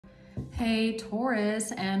Hey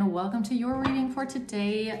Taurus, and welcome to your reading for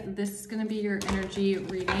today. This is going to be your energy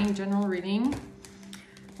reading, general reading.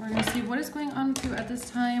 We're going to see what is going on with you at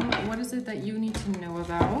this time. What is it that you need to know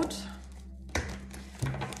about?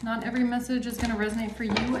 Not every message is going to resonate for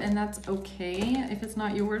you, and that's okay. If it's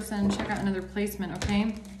not yours, then check out another placement,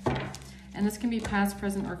 okay? And this can be past,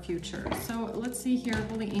 present, or future. So let's see here,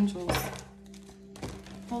 Holy Angels,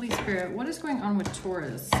 Holy Spirit, what is going on with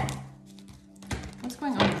Taurus? What's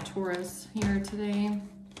going on with Taurus here today?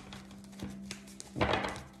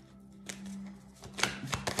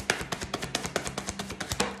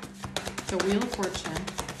 The Wheel of Fortune.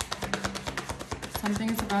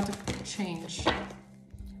 Something is about to change.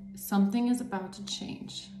 Something is about to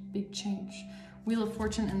change. Big change. Wheel of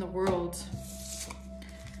Fortune in the world.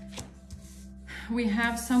 We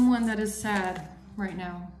have someone that is sad right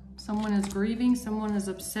now. Someone is grieving. Someone is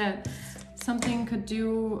upset. Something could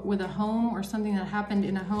do with a home or something that happened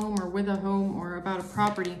in a home or with a home or about a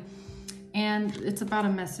property. And it's about a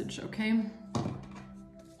message, okay?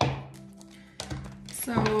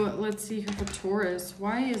 So let's see here for Taurus.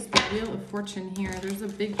 Why is the Wheel of Fortune here? There's a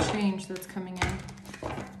big change that's coming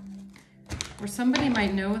in. Or somebody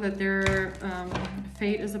might know that their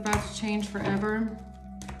fate is about to change forever.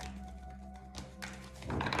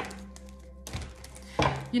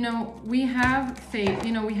 You know, we have fate,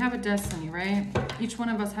 you know, we have a destiny, right? Each one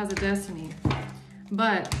of us has a destiny.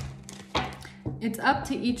 But it's up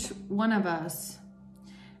to each one of us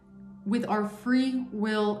with our free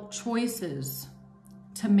will choices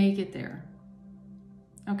to make it there.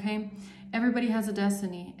 Okay? Everybody has a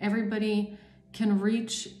destiny. Everybody can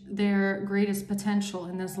reach their greatest potential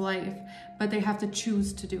in this life, but they have to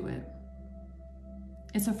choose to do it.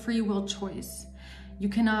 It's a free will choice. You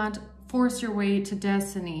cannot force your way to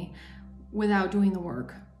destiny without doing the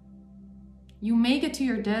work. You make it to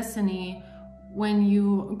your destiny when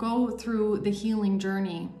you go through the healing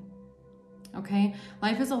journey. Okay?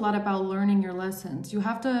 Life is a lot about learning your lessons. You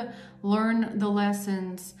have to learn the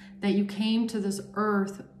lessons that you came to this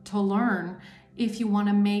earth to learn if you want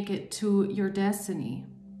to make it to your destiny.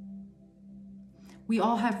 We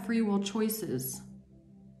all have free will choices.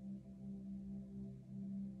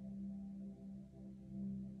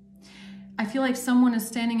 I feel like someone is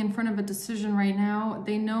standing in front of a decision right now.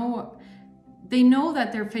 They know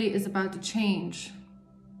that their fate is about to change.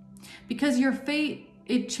 Because your fate,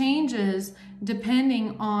 it changes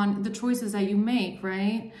depending on the choices that you make,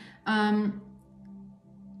 right?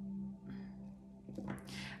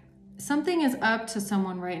 Something is up to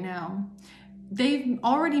someone right now. They've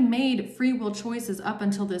already made free will choices up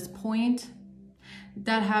until this point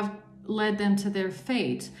that have led them to their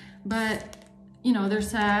fate. But you know, they're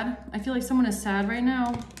sad. I feel like someone is sad right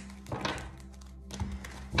now.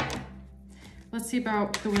 Let's see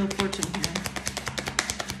about the Wheel of Fortune here.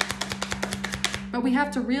 But we have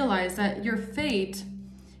to realize that your fate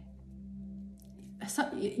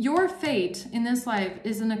in this life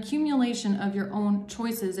is an accumulation of your own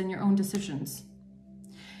choices and your own decisions.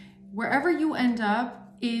 Wherever you end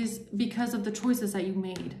up is because of the choices that you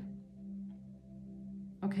made.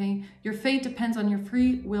 Okay, your fate depends on your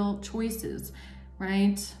free will choices,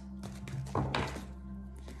 right?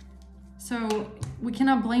 So we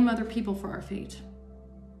cannot blame other people for our fate.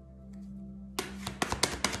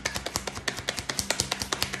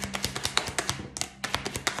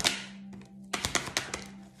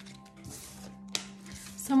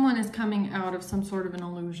 Someone is coming out of some sort of an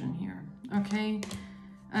illusion here, okay?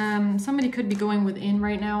 Somebody could be going within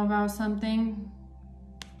right now about something.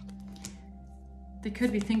 They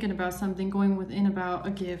could be thinking about something, going within about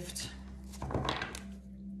a gift.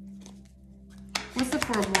 What's the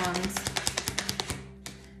Four of Wands?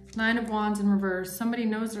 Nine of Wands in reverse. Somebody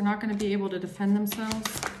knows they're not going to be able to defend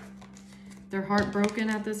themselves. They're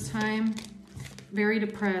heartbroken at this time. Very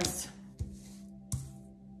depressed.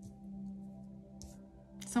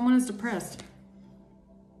 Someone is depressed.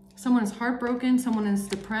 Someone is heartbroken. Someone is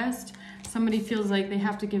depressed. Somebody feels like they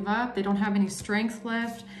have to give up. They don't have any strength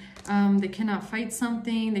left. They cannot fight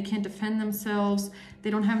something. They can't defend themselves. They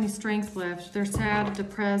don't have any strength left. They're sad,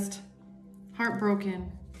 depressed, heartbroken.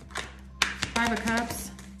 Five of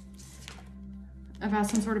Cups. About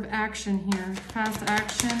some sort of action here. Past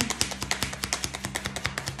action.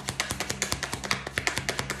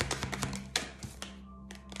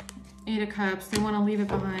 Eight of Cups. They want to leave it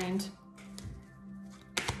behind.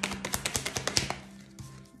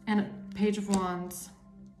 And a Page of Wands.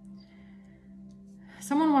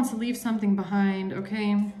 Someone wants to leave something behind,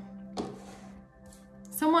 okay?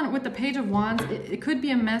 Someone with the Page of Wands, it could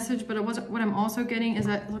be a message, but what I'm also getting is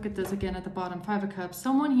that, look at this again at the bottom, Five of Cups.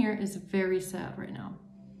 Someone here is very sad right now.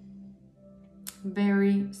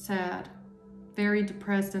 Very sad. Very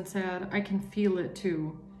depressed and sad. I can feel it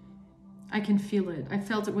too. I can feel it. I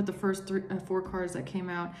felt it with the first 4 cards that came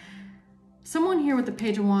out. Someone here with the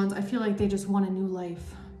Page of Wands, I feel like they just want a new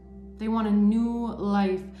life. They want a new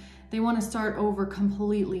life. They want to start over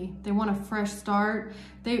completely. They want a fresh start.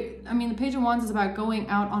 I mean, the Page of Wands is about going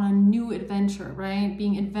out on a new adventure, right?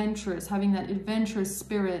 Being adventurous, having that adventurous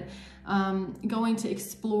spirit, going to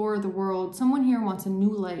explore the world. Someone here wants a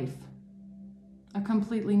new life, a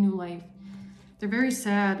completely new life. They're very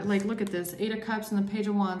sad. Like, look at this, 8 of Cups and the Page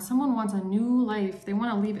of Wands. Someone wants a new life. They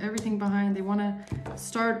want to leave everything behind. They want to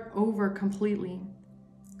start over completely.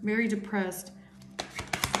 Very depressed.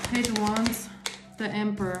 Page of Wands, the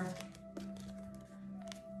Emperor.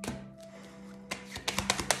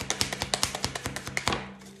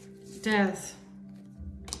 Death.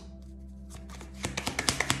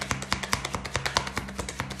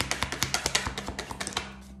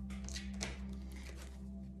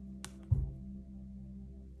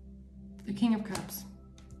 The King of Cups.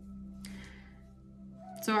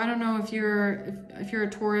 So I don't know if you're a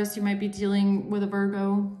Taurus, you might be dealing with a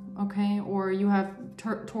Virgo, okay? Or you have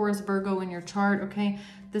Taurus, Virgo in your chart, okay?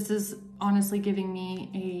 This is honestly giving me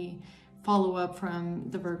a follow-up from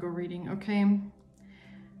the Virgo reading, okay?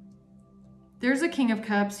 There's a King of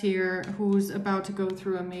Cups here who's about to go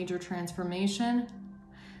through a major transformation.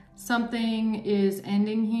 Something is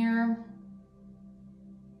ending here.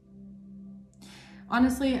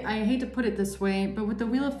 Honestly, I hate to put it this way, but with the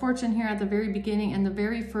Wheel of Fortune here at the very beginning and the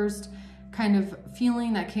very first kind of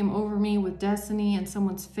feeling that came over me with destiny and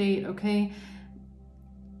someone's fate, okay?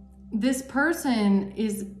 This person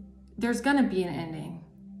there's gonna be an ending.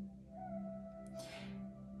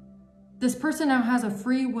 This person now has a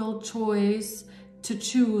free will choice to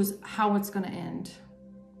choose how it's gonna end.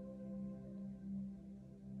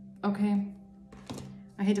 Okay?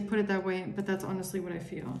 I hate to put it that way, but that's honestly what I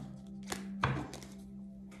feel.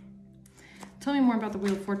 Tell me more about the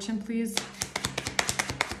Wheel of Fortune, please.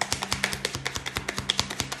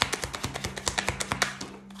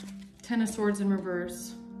 Ten of Swords in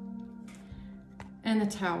reverse. And the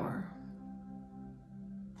Tower.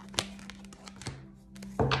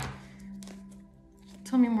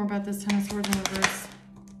 Tell me more about this Ten of Swords in reverse.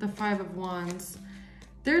 The Five of Wands.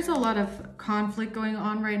 There's a lot of conflict going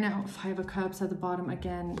on right now. Five of Cups at the bottom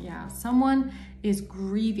again. Yeah, someone is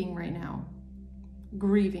grieving right now.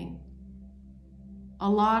 Grieving. A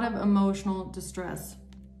lot of emotional distress.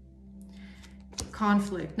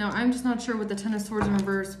 Conflict. Now, I'm just not sure with the Ten of Swords in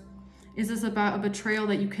reverse. Is this about a betrayal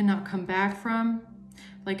that you cannot come back from?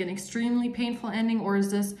 Like an extremely painful ending? Or is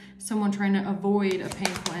this someone trying to avoid a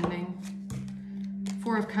painful ending?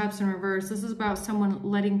 Four of Cups in reverse. This is about someone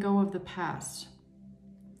letting go of the past.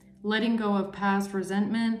 Letting go of past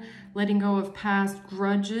resentment. Letting go of past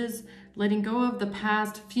grudges. Letting go of the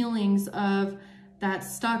past feelings of that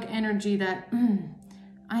stuck energy that...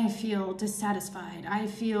 I feel dissatisfied. I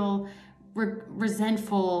feel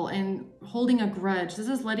resentful and holding a grudge. This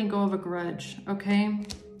is letting go of a grudge, okay?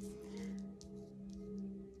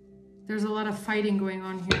 There's a lot of fighting going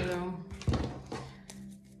on here, though.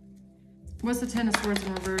 What's the Ten of Swords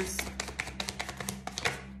in reverse?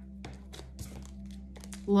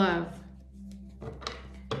 Love.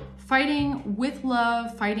 Fighting with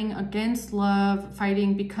love, fighting against love,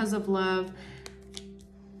 fighting because of love.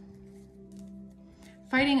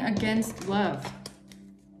 Fighting against love.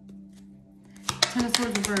 Ten of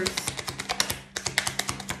Swords reverse.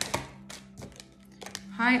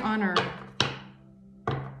 High honor.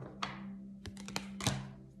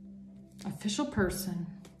 Official person.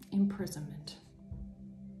 Imprisonment.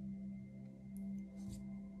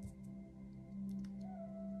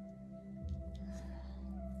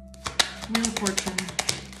 Wheel of Fortune.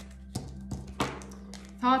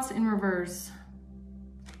 Thoughts in reverse.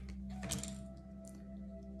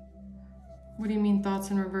 What do you mean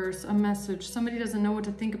thoughts in reverse? A message. Somebody doesn't know what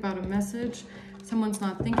to think about a message. Someone's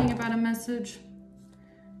not thinking about a message.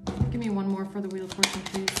 Give me one more for the Wheel of Fortune,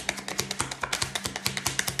 please.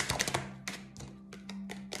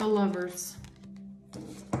 The Lovers.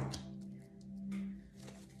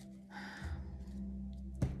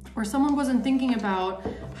 Or someone wasn't thinking about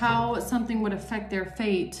how something would affect their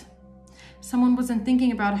fate. Someone wasn't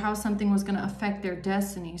thinking about how something was going to affect their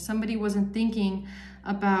destiny. Somebody wasn't thinking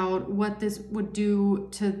about what this would do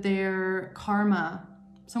to their karma.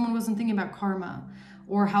 Someone wasn't thinking about karma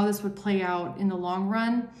or how this would play out in the long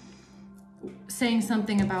run, saying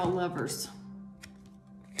something about lovers.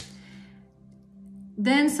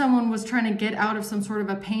 Then someone was trying to get out of some sort of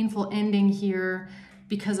a painful ending here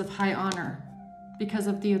because of high honor, because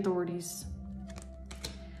of the authorities.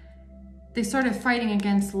 They started fighting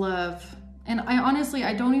against love. And I honestly,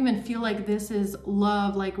 I don't even feel like this is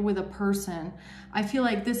love, like with a person. I feel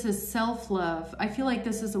like this is self-love. I feel like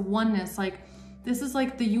this is a oneness. Like this is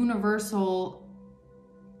like the universal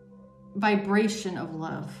vibration of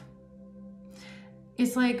love.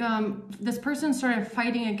 It's like this person started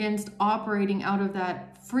fighting against operating out of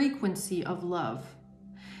that frequency of love.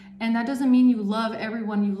 And that doesn't mean you love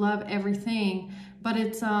everyone, you love everything, but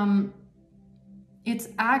it's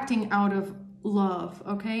acting out of love,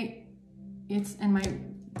 okay? And my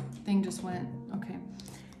thing just went, okay.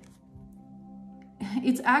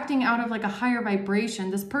 It's acting out of like a higher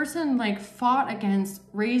vibration. This person like fought against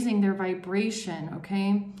raising their vibration,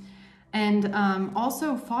 okay? And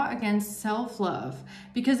also fought against self-love.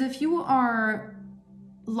 Because if you are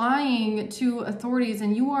lying to authorities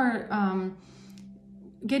and you are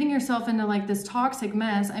getting yourself into like this toxic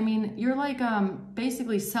mess, I mean, you're like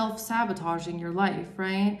basically self-sabotaging your life,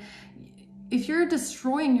 right? If you're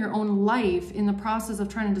destroying your own life in the process of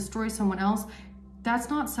trying to destroy someone else, that's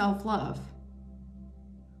not self-love.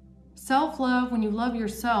 Self-love, when you love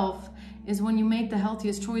yourself, is when you make the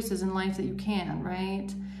healthiest choices in life that you can,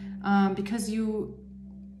 right? Because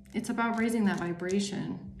it's about raising that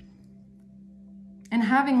vibration and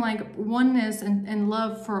having like oneness and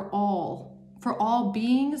love for all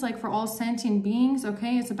beings, like for all sentient beings,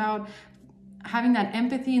 okay? It's about having that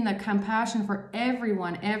empathy and that compassion for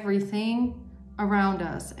everyone, everything around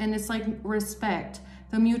us. And it's like respect,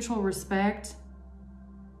 the mutual respect,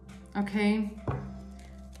 okay?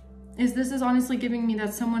 This is honestly giving me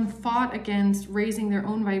that someone fought against raising their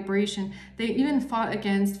own vibration. They even fought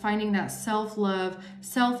against finding that self-love,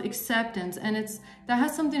 self-acceptance. And that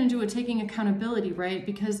has something to do with taking accountability, right?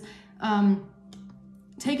 Because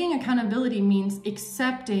taking accountability means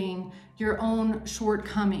accepting your own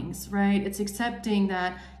shortcomings, right? It's accepting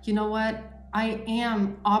that, you know what? I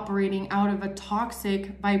am operating out of a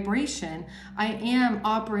toxic vibration. I am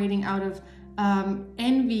operating out of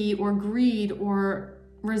envy or greed or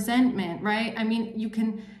resentment, right? I mean,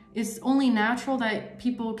 it's only natural that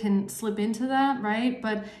people can slip into that, right?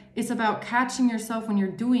 But it's about catching yourself when you're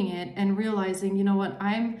doing it and realizing, you know what,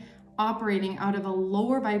 I'm operating out of a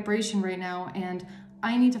lower vibration right now, and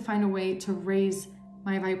I need to find a way to raise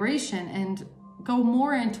my vibration and go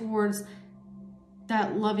more in towards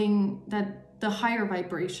that loving, the higher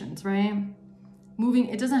vibrations, right? Moving,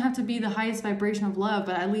 it doesn't have to be the highest vibration of love,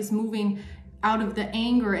 but at least moving out of the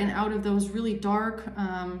anger and out of those really dark,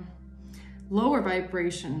 lower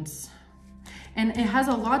vibrations. And it has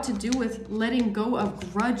a lot to do with letting go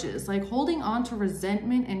of grudges, like holding on to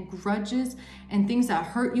resentment and grudges and things that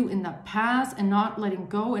hurt you in the past and not letting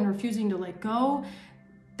go and refusing to let go.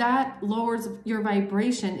 That lowers your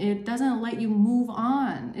vibration. It doesn't let you move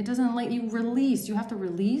on. It doesn't let you release. You have to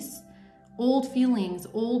release old feelings,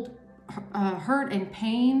 old hurt and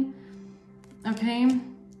pain, okay?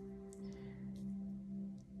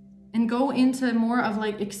 And go into more of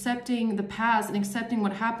like accepting the past and accepting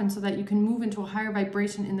what happened so that you can move into a higher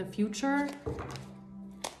vibration in the future.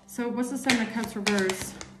 So what's the Seven of Cups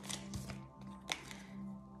reverse?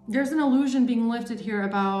 There's an illusion being lifted here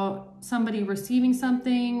about somebody receiving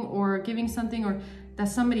something or giving something, or that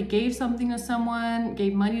somebody gave something to someone,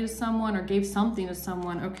 gave money to someone, or gave something to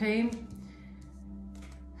someone, okay?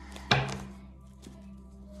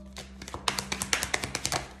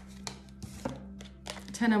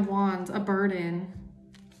 Ten of Wands, a burden,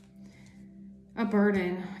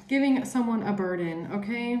 giving someone a burden,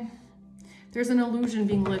 okay? There's an illusion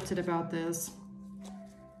being lifted about this.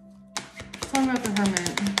 Talking about the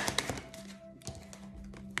Hermit.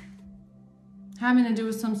 Having to do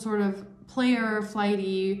with some sort of player,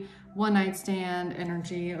 flighty, one-night stand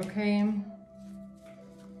energy, okay?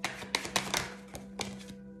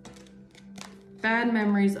 Bad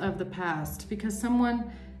memories of the past because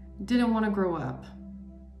someone didn't want to grow up.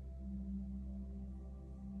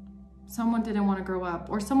 Someone didn't want to grow up.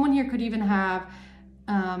 Or someone here could even have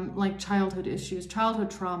like childhood issues,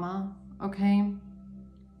 childhood trauma, okay?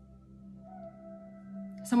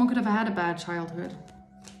 Someone could have had a bad childhood.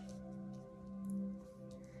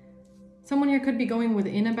 Someone here could be going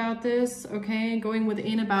within about this, okay? Going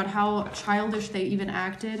within about how childish they even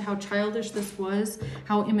acted, how childish this was,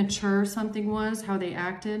 how immature something was, how they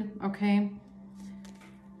acted, okay?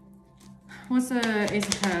 What's the Ace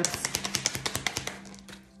of Cups?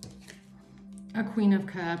 A Queen of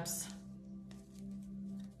Cups.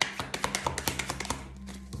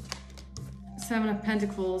 Seven of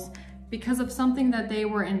Pentacles. Because of something that they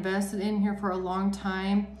were invested in here for a long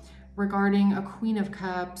time regarding a Queen of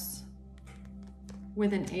Cups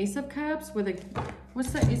with an Ace of Cups, with a,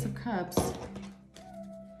 what's the Ace of Cups?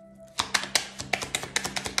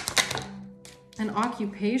 An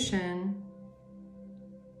occupation.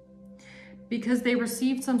 because they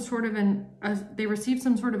received some sort of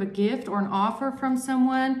a gift or an offer from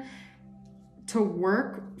someone to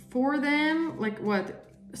work for them, like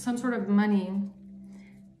what, some sort of money.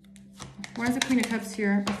 Why is the Queen of Cups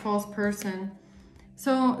here? A false person.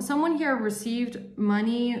 So someone here received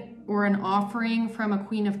money or an offering from a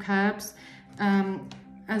Queen of Cups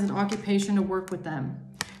as an occupation to work with them.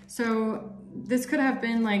 So this could have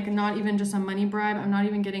been like not even just a money bribe. I'm not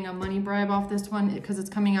even getting a money bribe off this one because it's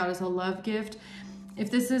coming out as a love gift.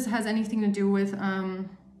 If this has anything to do with,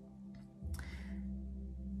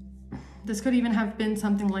 this could even have been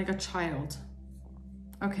something like a child.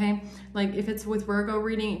 Okay, like if it's with Virgo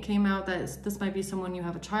reading, it came out that this might be someone you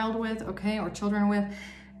have a child with, okay, or children with.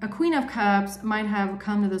 A Queen of Cups might have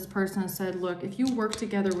come to this person and said, look, if you work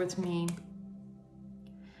together with me,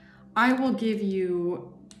 I will give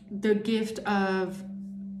you the gift of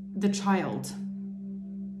the child.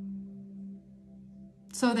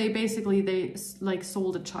 So they like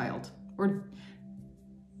sold a child or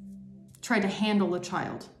tried to handle a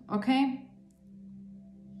child, okay?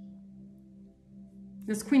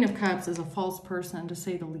 This Queen of Cups is a false person, to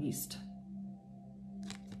say the least.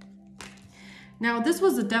 Now, this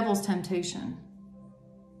was the devil's temptation.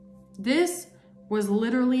 This was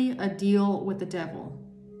literally a deal with the devil.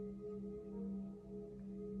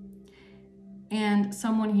 And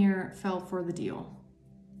someone here fell for the deal.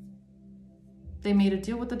 They made a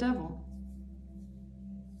deal with the devil.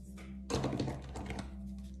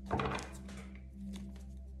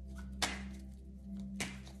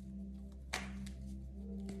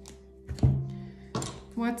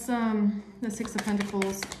 What's the Six of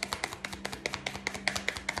Pentacles?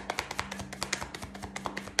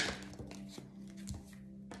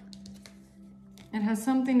 It has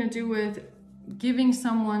something to do with giving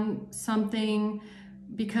someone something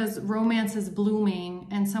because romance is blooming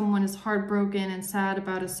and someone is heartbroken and sad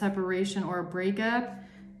about a separation or a breakup.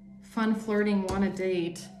 Fun flirting, want a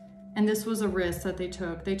date. And this was a risk that they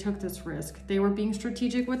took. They took this risk. They were being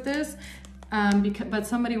strategic with this. But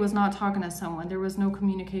somebody was not talking to someone. There was no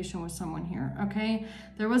communication with someone here, okay?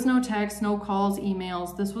 There was no text, no calls,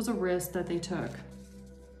 emails. This was a risk that they took.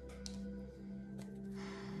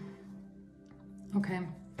 Okay.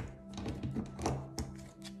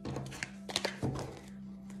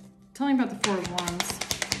 Tell me about the Four of Wands.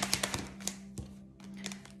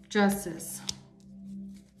 Justice.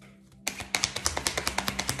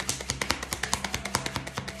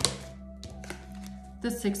 The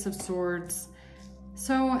Six of Swords.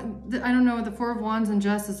 So I don't know, the Four of Wands and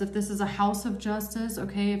Justice, if this is a house of justice,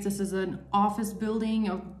 okay, if this is an office building,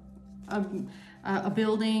 a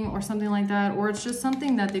building or something like that, or it's just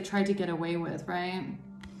something that they tried to get away with, right?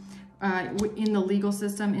 In the legal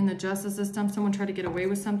system, in the justice system, someone tried to get away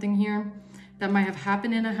with something here that might have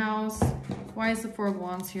happened in a house. Why is the Four of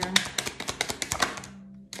Wands here?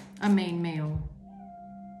 A main male.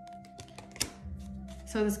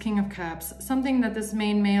 So this King of Cups, something that this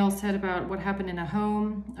main male said about what happened in a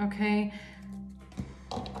home, okay?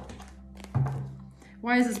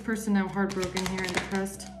 Why is this person now heartbroken here and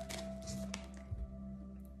depressed?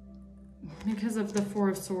 Because of the Four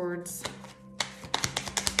of Swords.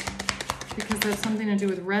 Because that's something to do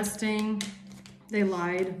with resting. They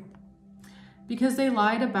lied. Because they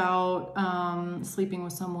lied about sleeping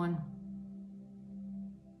with someone.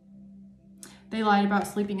 They lied about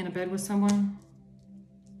sleeping in a bed with someone.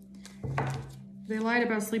 They lied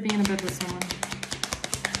about sleeping in a bed with someone.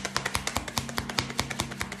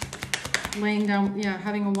 Laying down, yeah,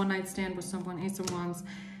 having a one-night stand with someone. Ace of Wands.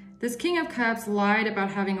 This King of Cups lied about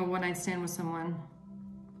having a one-night stand with someone.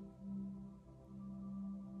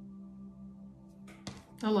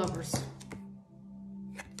 The Lovers.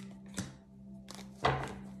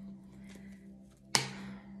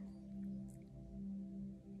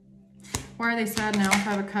 Why are they sad now?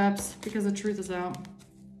 Five of Cups. Because the truth is out.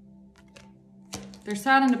 They're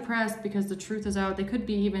sad and depressed because the truth is out. They could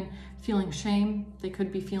be even feeling shame. They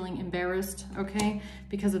could be feeling embarrassed, okay?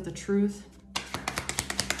 Because of the truth.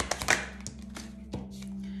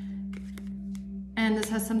 And this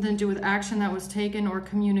has something to do with action that was taken or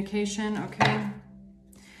communication, okay?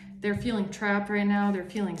 They're feeling trapped right now. They're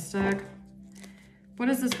feeling stuck. What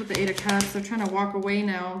is this with the Eight of Cups? They're trying to walk away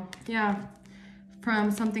now. Yeah,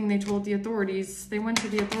 from something they told the authorities. They went to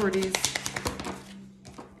the authorities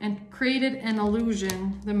and created an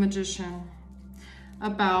illusion, the Magician,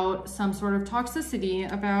 about some sort of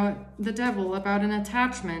toxicity, about the devil, about an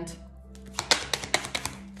attachment.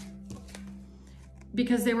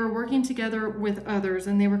 Because they were working together with others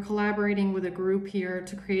and they were collaborating with a group here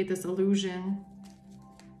to create this illusion.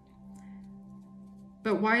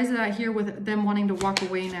 But why is that here with them wanting to walk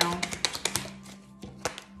away now?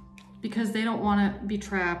 because they don't want to be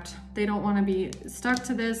trapped. They don't want to be stuck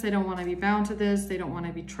to this. They don't want to be bound to this. They don't want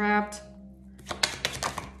to be trapped.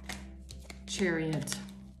 Chariot.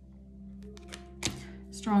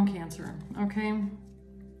 Strong Cancer, okay?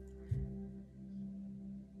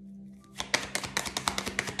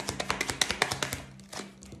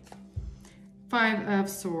 Five of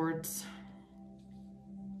Swords.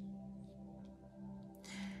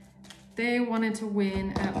 They wanted to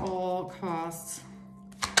win at all costs.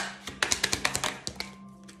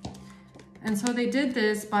 And so they did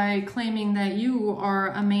this by claiming that you are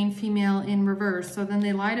a main female in reverse. So then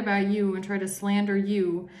they lied about you and tried to slander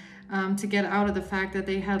you to get out of the fact that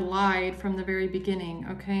they had lied from the very beginning,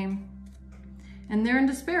 okay? And they're in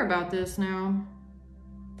despair about this now.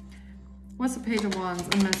 What's the Page of Wands?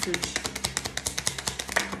 A message.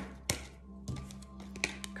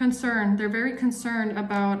 Concern. They're very concerned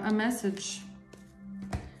about a message.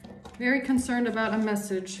 Very concerned about a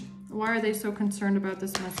message. Why are they so concerned about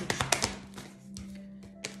this message?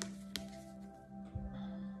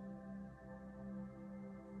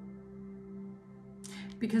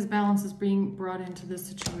 Because balance is being brought into this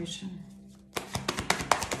situation.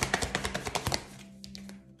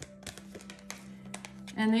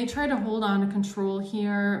 And they try to hold on to control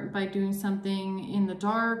here by doing something in the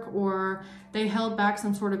dark, or they held back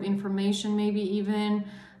some sort of information, maybe even.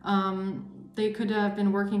 They could have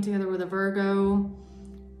been working together with a Virgo.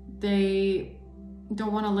 They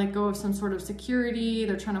don't want to let go of some sort of security.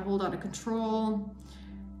 They're trying to hold on to control.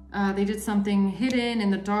 They did something hidden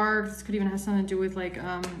in the dark. This could even have something to do with like,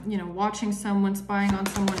 you know, watching someone, spying on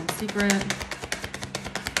someone in secret.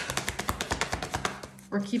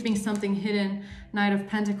 Or keeping something hidden. Knight of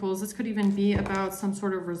Pentacles. This could even be about some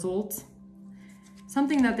sort of result.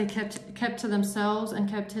 Something that they kept to themselves and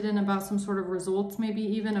kept hidden about some sort of results, maybe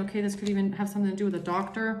even. Okay, this could even have something to do with a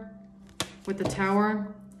doctor, with the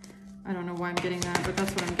Tower. I don't know why I'm getting that, but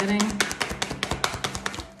that's what I'm getting.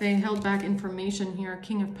 They held back information here.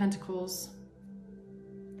 King of Pentacles.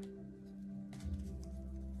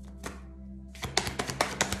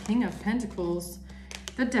 King of Pentacles.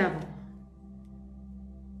 The Devil.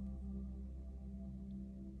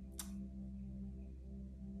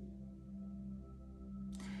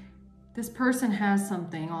 This person has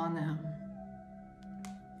something on them.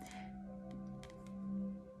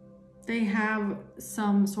 They have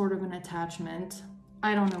some sort of an attachment.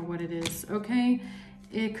 I don't know what it is, okay?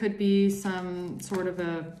 It could be some sort of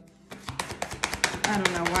a, I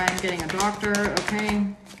don't know why I'm getting a doctor, okay?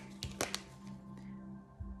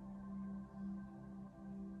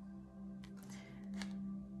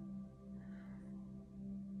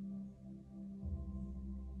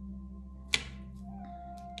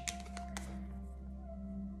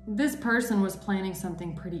 This person was planning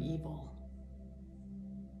something pretty evil.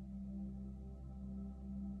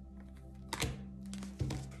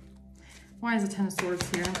 Why is the Ten of Swords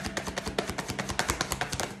here?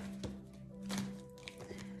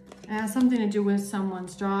 It has something to do with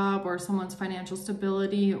someone's job or someone's financial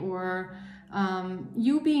stability, or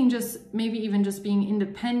you being just, maybe even just being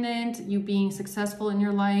independent, you being successful in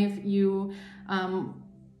your life, you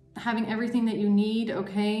having everything that you need,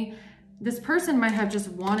 okay? This person might have just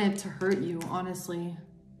wanted to hurt you, honestly.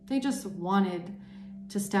 They just wanted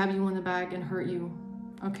to stab you in the back and hurt you,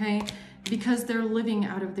 okay? Because they're living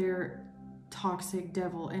out of their toxic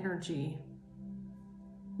devil energy.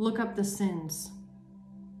 Look up the sins.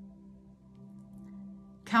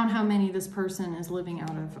 Count how many this person is living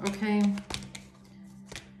out of, okay?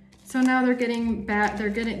 So now they're getting bad,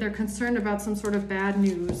 they're concerned about some sort of bad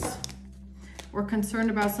news, or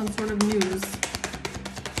concerned about some sort of news.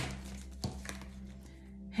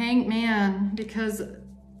 Hanged Man, because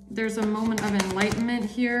there's a moment of enlightenment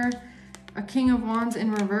here. A King of Wands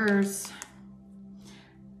in reverse.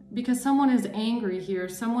 Because someone is angry here.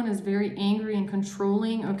 Someone is very angry and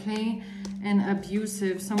controlling, okay? And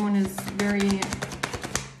abusive. Someone is very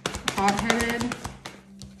hot-headed.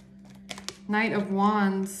 Knight of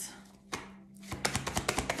Wands.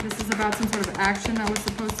 This is about some sort of action that was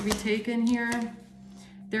supposed to be taken here.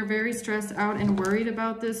 They're very stressed out and worried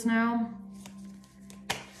about this now.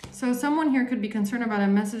 So someone here could be concerned about a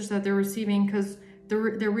message that they're receiving because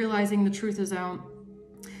they're realizing the truth is out.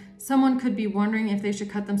 Someone could be wondering if they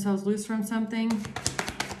should cut themselves loose from something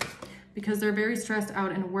because they're very stressed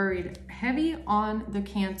out and worried. Heavy on the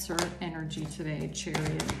Cancer energy today,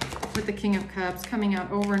 Chariot. With the King of Cups coming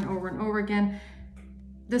out over and over and over again.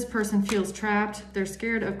 This person feels trapped. They're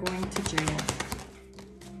scared of going to jail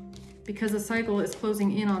because the cycle is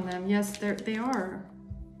closing in on them. Yes, they are.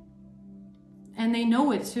 And they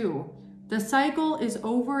know it too. The cycle is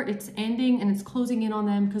over, it's ending, and it's closing in on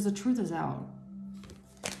them because the truth is out.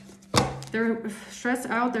 They're stressed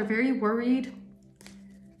out. They're very worried.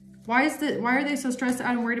 Why are they so stressed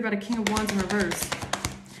out and worried about a King of Wands in reverse?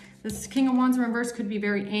 This King of Wands in reverse could be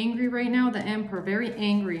very angry right now. The Emperor, very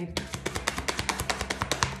angry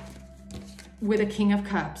with a King of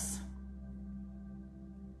Cups.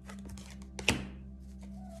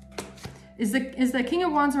 Is the King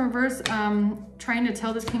of Wands in reverse trying to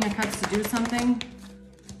tell this King of Cups to do something?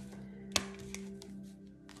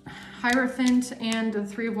 Hierophant and the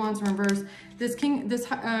Three of Wands in reverse. This King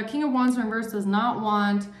of Wands in reverse does not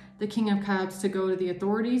want the King of Cups to go to the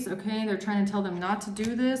authorities, okay? They're trying to tell them not to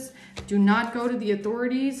do this. Do not go to the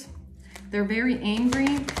authorities. They're very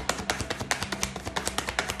angry.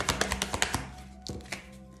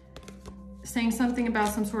 Saying something about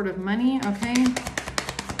some sort of money, okay?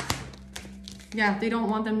 Yeah, they don't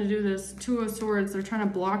want them to do this. Two of Swords, they're trying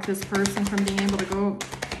to block this person from being able to go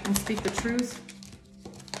and speak the truth.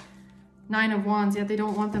 Nine of Wands, yeah, they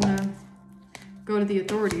don't want them to go to the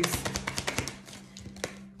authorities.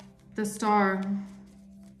 The Star.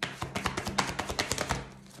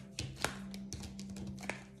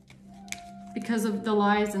 Because of the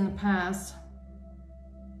lies in the past.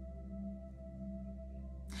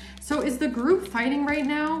 So is the group fighting right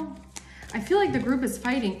now? I feel like the group is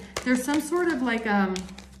fighting. There's some sort of like,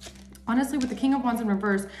 honestly, with the King of Wands in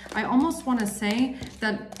reverse, I almost want to say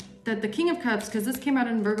that the King of Cups, because this came out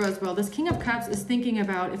in Virgo as well, this King of Cups is thinking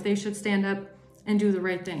about if they should stand up and do the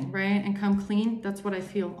right thing, right? And come clean. That's what I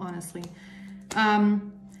feel, honestly.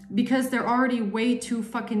 Because they're already way too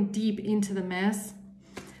fucking deep into the mess.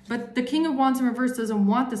 But the King of Wands in reverse doesn't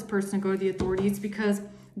want this person to go to the authorities because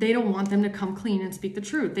they don't want them to come clean and speak the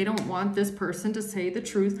truth. They don't want this person to say the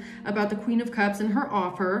truth about the Queen of Cups and her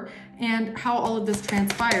offer and how all of this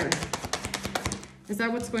transpired. Is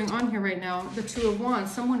that what's going on here right now? The Two of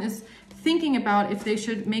Wands. Someone is thinking about if they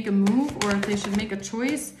should make a move or if they should make a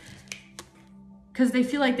choice because they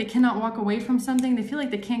feel like they cannot walk away from something. They feel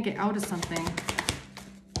like they can't get out of something.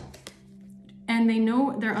 And they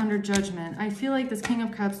know they're under judgment. I feel like this King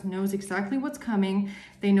of Cups knows exactly what's coming.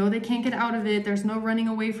 They know they can't get out of it. There's no running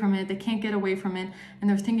away from it. They can't get away from it. And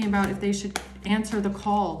they're thinking about if they should answer the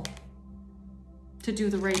call to do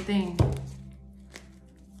the right thing.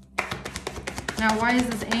 Now, why is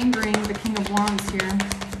this angering the King of Wands here?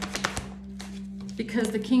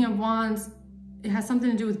 Because the King of Wands, it has something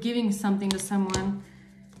to do with giving something to someone.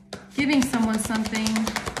 Giving someone something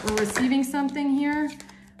or receiving something here.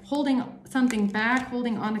 Holding something back,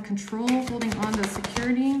 holding on to control, holding on to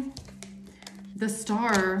security. The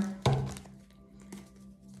Star.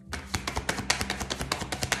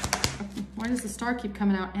 Why does the Star keep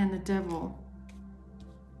coming out? And the Devil.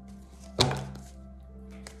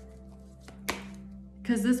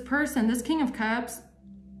 Because this person, this King of Cups,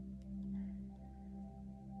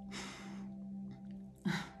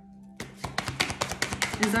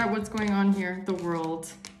 is that what's going on here? The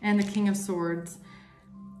World and the King of Swords.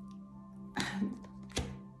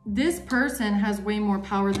 This person has way more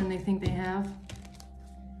power than they think they have.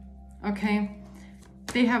 Okay?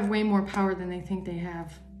 They have way more power than they think they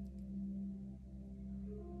have.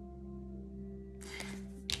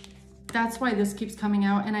 That's why this keeps coming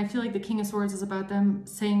out. And I feel like the King of Swords is about them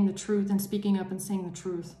saying the truth and speaking up and saying the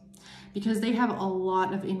truth. Because they have a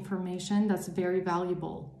lot of information that's very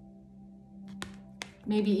valuable.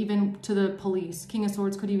 Maybe even to the police. King of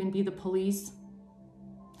Swords could even be the police.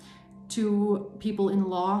 To people in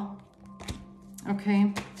law.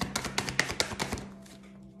 Okay.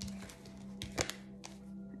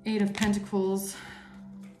 Eight of Pentacles.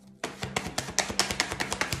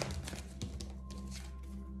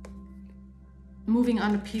 Moving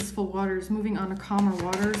on to peaceful waters, moving on to calmer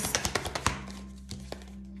waters.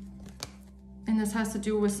 And this has to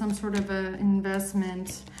do with some sort of an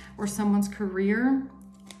investment or someone's career.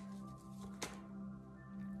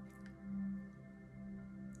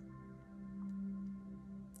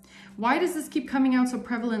 Why does this keep coming out so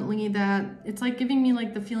prevalently that it's like giving me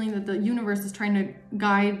like the feeling that the universe is trying to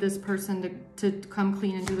guide this person to come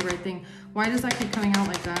clean and do the right thing? Why does that keep coming out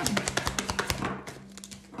like that?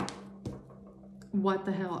 What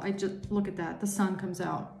the hell? I just, look at that. The Sun comes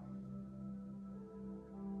out.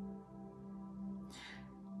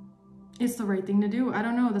 It's the right thing to do. I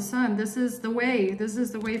don't know. The Sun, this is the way. This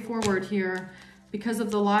is the way forward here because of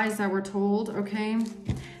the lies that were told, okay?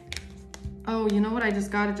 Oh, you know what I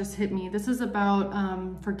just got? It just hit me. This is about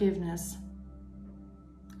forgiveness.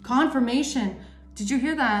 Confirmation. Did you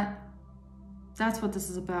hear that? That's what this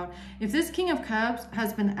is about. If this King of Cups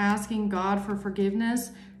has been asking God for forgiveness,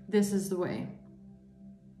 this is the way.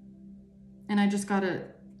 And I just got a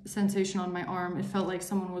sensation on my arm. It felt like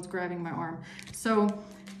someone was grabbing my arm. So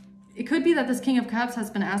It could be that this King of Cups has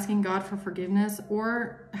been asking God for forgiveness,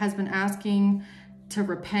 or has been asking to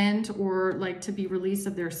repent, or like to be released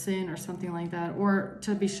of their sin or something like that, or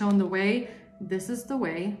to be shown the way. This is the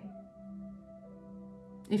way.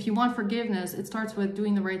 If you want forgiveness, it starts with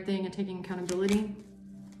doing the right thing and taking accountability.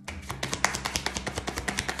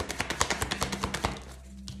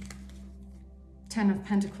 Ten of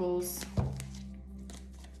Pentacles.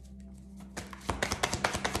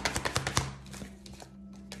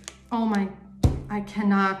 Oh my, I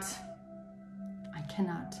cannot.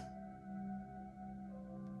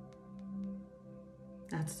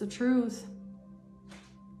 That's the truth.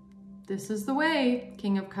 This is the way,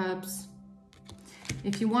 King of Cups.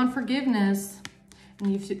 If you want forgiveness,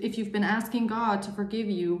 and if you've been asking God to forgive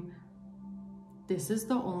you, this is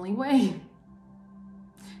the only way.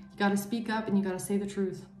 You got to speak up, and you got to say the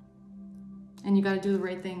truth. And you got to do the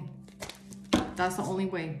right thing. That's the only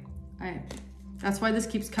way. That's why this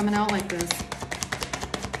keeps coming out like this.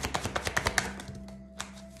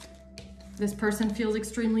 This person feels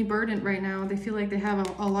extremely burdened right now. They feel like they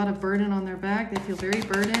have a lot of burden on their back. They feel very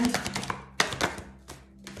burdened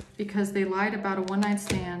because they lied about a one-night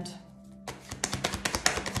stand.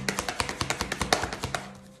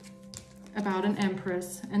 About an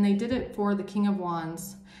Empress. And they did it for the King of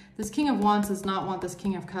Wands. This King of Wands does not want this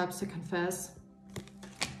King of Cups to confess.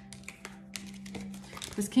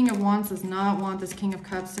 This King of Wands does not want this King of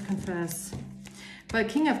Cups to confess. But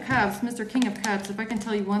King of Cups, Mr. King of Cups, if I can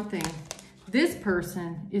tell you one thing, this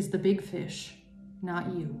person is the big fish,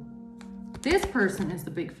 not you. This person is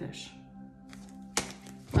the big fish.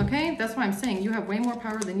 Okay? That's why I'm saying you have way more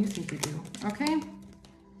power than you think you do. Okay?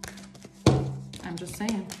 I'm just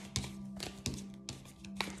saying.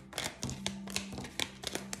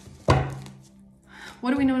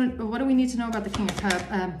 What do we know? What do we need to know about the King of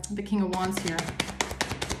Cups, the King of Wands here?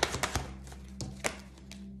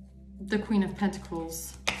 The Queen of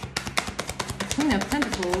Pentacles. The Queen of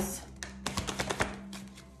Pentacles.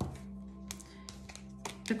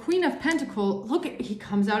 The Queen of Pentacles, look, he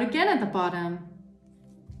comes out again at the bottom.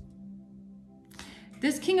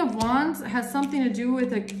 This King of Wands has something to do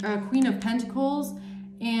with a Queen of Pentacles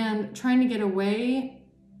and trying to get away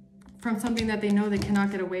from something that they know they cannot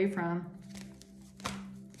get away from.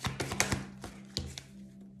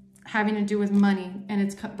 Having to do with money, and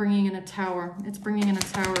it's bringing in a tower. It's bringing in a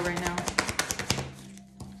tower right now.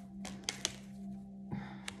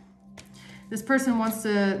 This person wants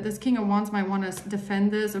to, this King of Wands might want to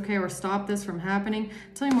defend this, okay, or stop this from happening.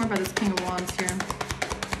 I'll tell you more about this King of Wands here.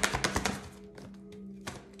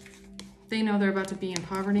 They know they're about to be in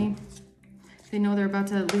poverty. They know they're about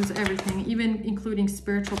to lose everything, even including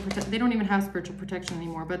spiritual protection. They don't even have spiritual protection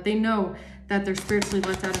anymore, but they know that they're spiritually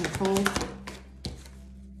left out in the cold.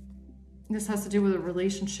 This has to do with a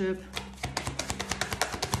relationship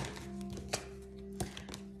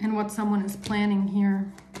and what someone is planning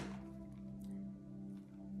here.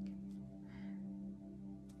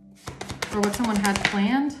 Or what someone had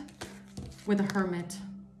planned with a Hermit.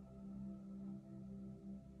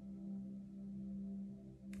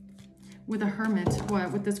 With a Hermit, what?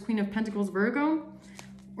 With this Queen of Pentacles, Virgo?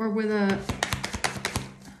 Or with a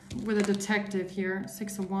detective here,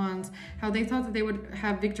 Six of Wands. How they thought that they would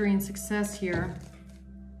have victory and success here.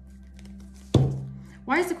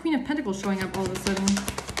 Why is the Queen of Pentacles showing up all of a sudden?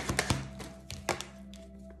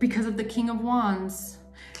 Because of the King of Wands.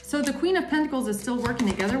 So the Queen of Pentacles is still working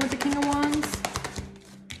together with the King of Wands.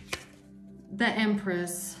 The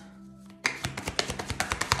Empress.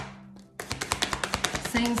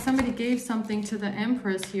 Saying somebody gave something to the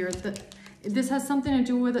Empress here. This has something to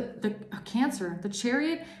do with the Cancer. The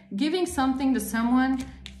Chariot. Giving something to someone.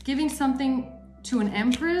 Giving something to an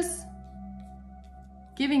Empress.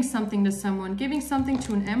 Giving something to someone. Giving something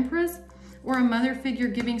to an Empress. Or a mother figure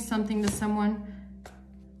giving something to someone.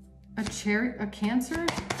 A Chariot. A Cancer.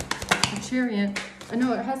 A Chariot.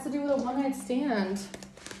 No, it has to do with a one-night stand.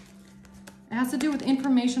 It has to do with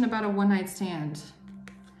information about a one-night stand.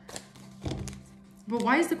 But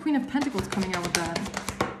why is the Queen of Pentacles coming out with that?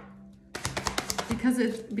 Because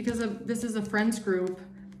this is a friends group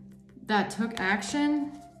that took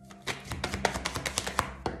action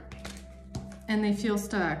and they feel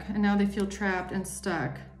stuck, and now they feel trapped and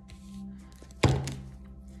stuck.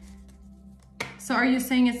 So are you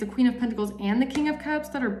saying it's the Queen of Pentacles and the King of Cups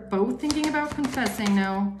that are both thinking about confessing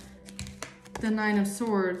now? The Nine of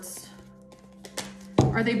Swords.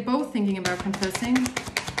 Are they both thinking about confessing?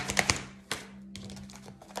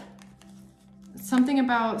 Something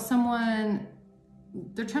about someone,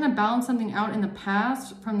 they're trying to balance something out in the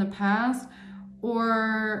past, from the past,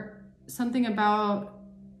 or something about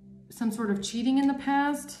some sort of cheating in the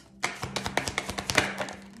past.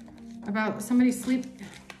 about somebody sleeping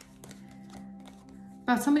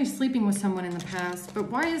with someone in the past. But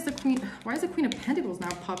why is the Queen of Pentacles now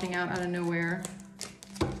popping out of nowhere?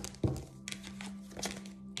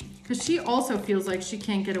 Because she also feels like she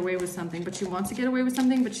can't get away with something, but she wants to get away with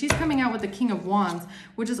something. But she's coming out with the King of Wands,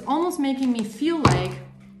 which is almost making me feel like,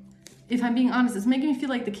 if I'm being honest, it's making me feel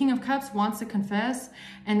like the King of Cups wants to confess,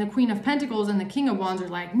 and the Queen of Pentacles and the King of Wands are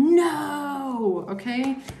like, no,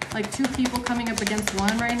 okay? Like two people coming up against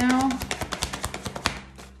one right now.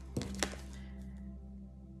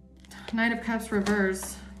 Knight of Cups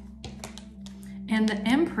reverse. And the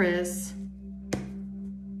Empress.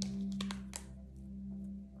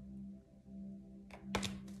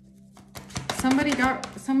 Somebody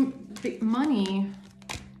got some big money.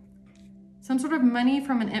 Some sort of money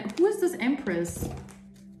from who is this Empress?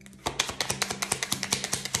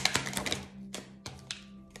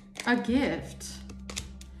 A gift.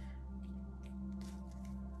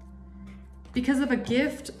 Because of a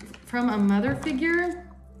gift from a mother figure?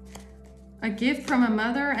 A gift from a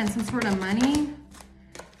mother and some sort of money?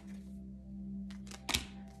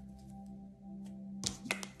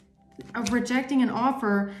 Of rejecting an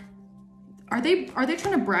offer. Are they trying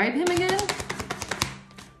to bribe him again?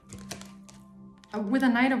 With a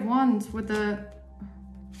Knight of Wands, with a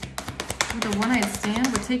one-night stand,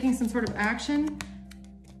 with taking some sort of action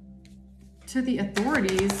to the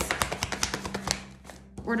authorities,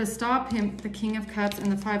 or to stop him, the King of Cups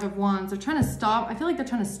and the Five of Wands. They're trying to stop, I feel like they're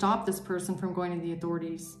trying to stop this person from going to the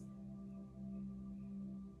authorities.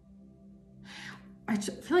 I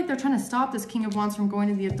feel like they're trying to stop this King of Wands from going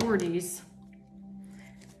to the authorities.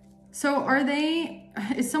 So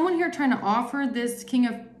is someone here trying to offer this King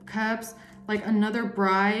of Cups like another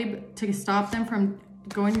bribe to stop them from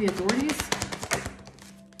going to the authorities?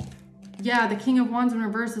 Yeah, the King of Wands in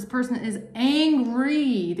reverse, this person is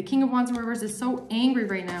angry. The King of Wands in reverse is so angry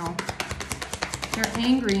right now. They're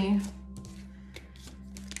angry.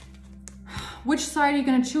 Which side are you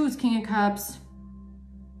going to choose, King of Cups?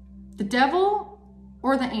 The devil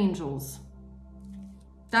or the angels?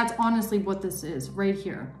 That's honestly what this is right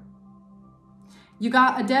here. You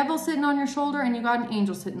got a devil sitting on your shoulder and you got an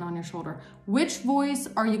angel sitting on your shoulder. Which voice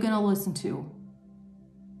are you going to listen to?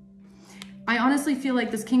 I honestly feel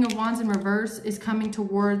like this King of Wands in reverse is coming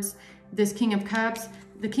towards this King of Cups.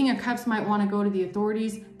 The King of Cups might want to go to the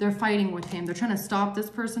authorities. They're fighting with him. They're trying to stop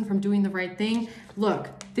this person from doing the right thing. Look,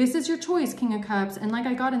 this is your choice, King of Cups. And like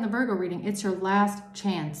I got in the Virgo reading, it's your last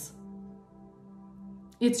chance.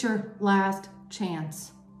 It's your last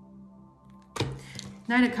chance.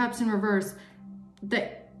 Knight of Cups in reverse.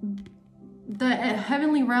 The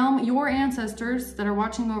heavenly realm, your ancestors that are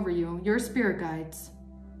watching over you, your spirit guides,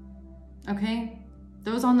 okay?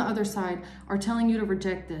 Those on the other side are telling you to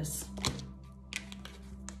reject this.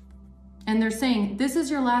 And they're saying, this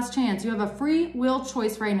is your last chance. You have a free will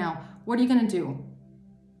choice right now. What are you going to do?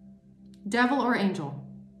 Devil or angel?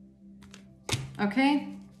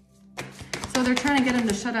 Okay? So they're trying to get him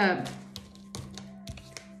to shut up.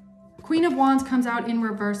 Queen of Wands comes out in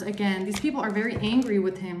reverse again. These people are very angry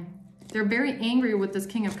with him. They're very angry with this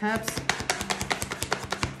King of Cups.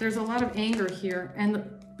 There's a lot of anger here, and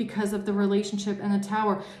because of the relationship and the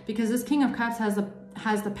Tower, because this King of Cups has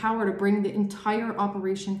the power to bring the entire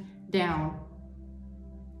operation down.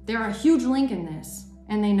 They're a huge link in this,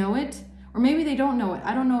 and they know it, or maybe they don't know it.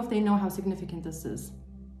 I don't know if they know how significant this is.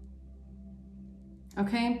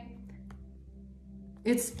 Okay?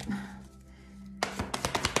 It's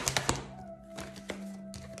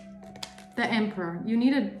the Emperor. You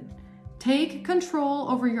need to take control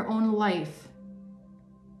over your own life.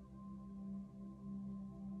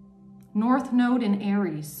 North Node in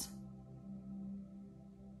Aries.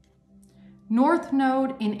 North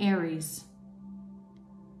Node in Aries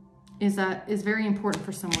is very important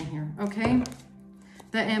for someone here, okay?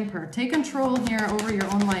 The Emperor. Take control here over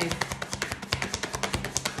your own life.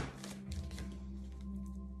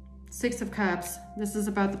 Six of Cups. This is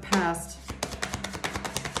about the past.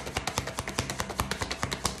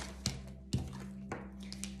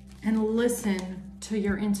 And listen to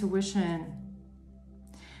your intuition.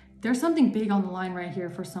 There's something big on the line right here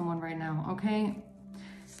for someone right now, okay?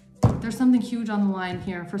 There's something huge on the line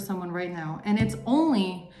here for someone right now. And it's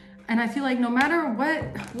only, and I feel like no matter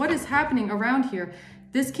what is happening around here,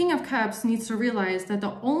 this King of Cups needs to realize that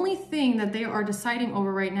the only thing that they are deciding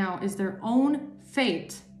over right now is their own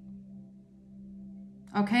fate.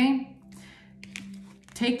 Okay?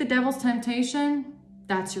 Take the devil's temptation.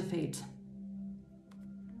 That's your fate.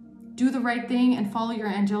 Do the right thing and follow your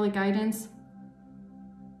angelic guidance.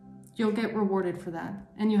 You'll get rewarded for that.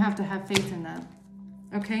 And you have to have faith in that.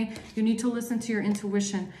 Okay? You need to listen to your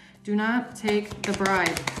intuition. Do not take the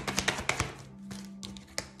bribe.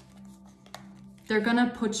 they're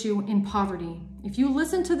gonna put you in poverty. If you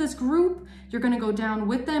listen to this group, you're gonna go down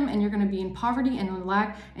with them and you're gonna be in poverty and in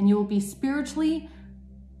lack, and you will be spiritually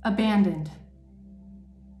abandoned,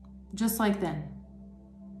 just like them.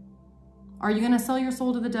 Are you gonna sell your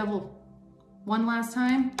soul to the devil one last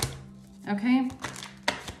time? Okay?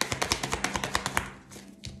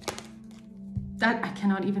 That, I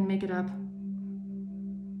cannot even make it up.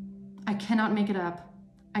 I cannot make it up.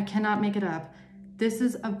 I cannot make it up. This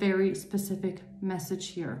is a very specific message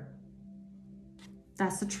here.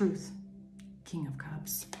 That's the truth. King of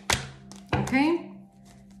Cups. Okay?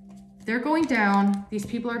 They're going down. These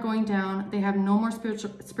people are going down. They have no more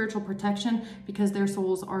spiritual protection because their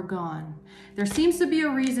souls are gone. There seems to be a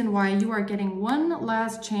reason why you are getting one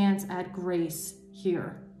last chance at grace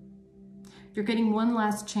here. You're getting one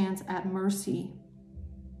last chance at mercy.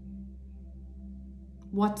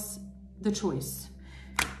 What's the choice?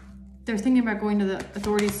 They're thinking about going to the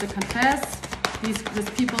authorities to confess.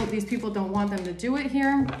 These people don't want them to do it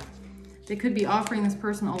here. They could be offering this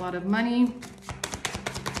person a lot of money.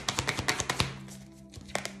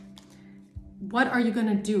 What are you going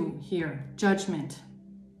to do here? Judgment.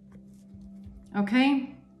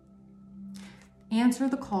 Okay? Answer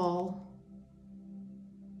the call.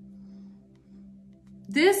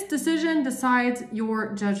 This decision decides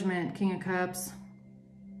your judgment, King of Cups.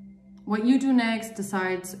 What you do next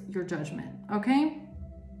decides your judgment, okay?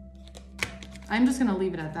 I'm just gonna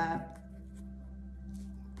leave it at that.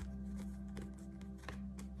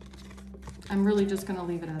 I'm really just gonna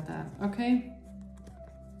leave it at that, okay?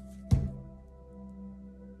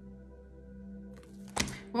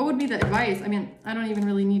 What would be the advice? I mean, I don't even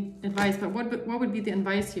really need advice, but what would be the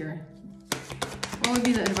advice here? What would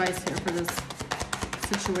be the advice here for this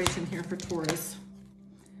situation here for Taurus?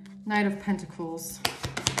 Knight of Pentacles.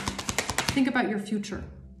 Think about your future.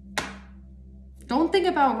 Don't think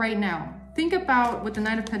about right now. Think about, with the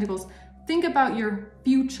Knight of Pentacles, think about your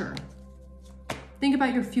future. Think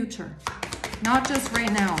about your future, not just right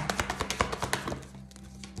now.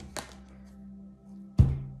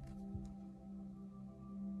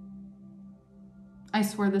 I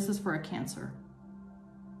swear this is for a Cancer.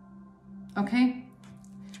 Okay?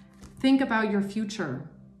 Think about your future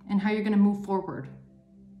and how you're going to move forward.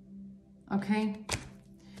 Okay?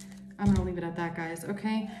 I'm going to leave it at that, guys.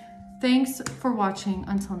 Okay? Thanks for watching.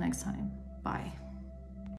 Until next time. Bye.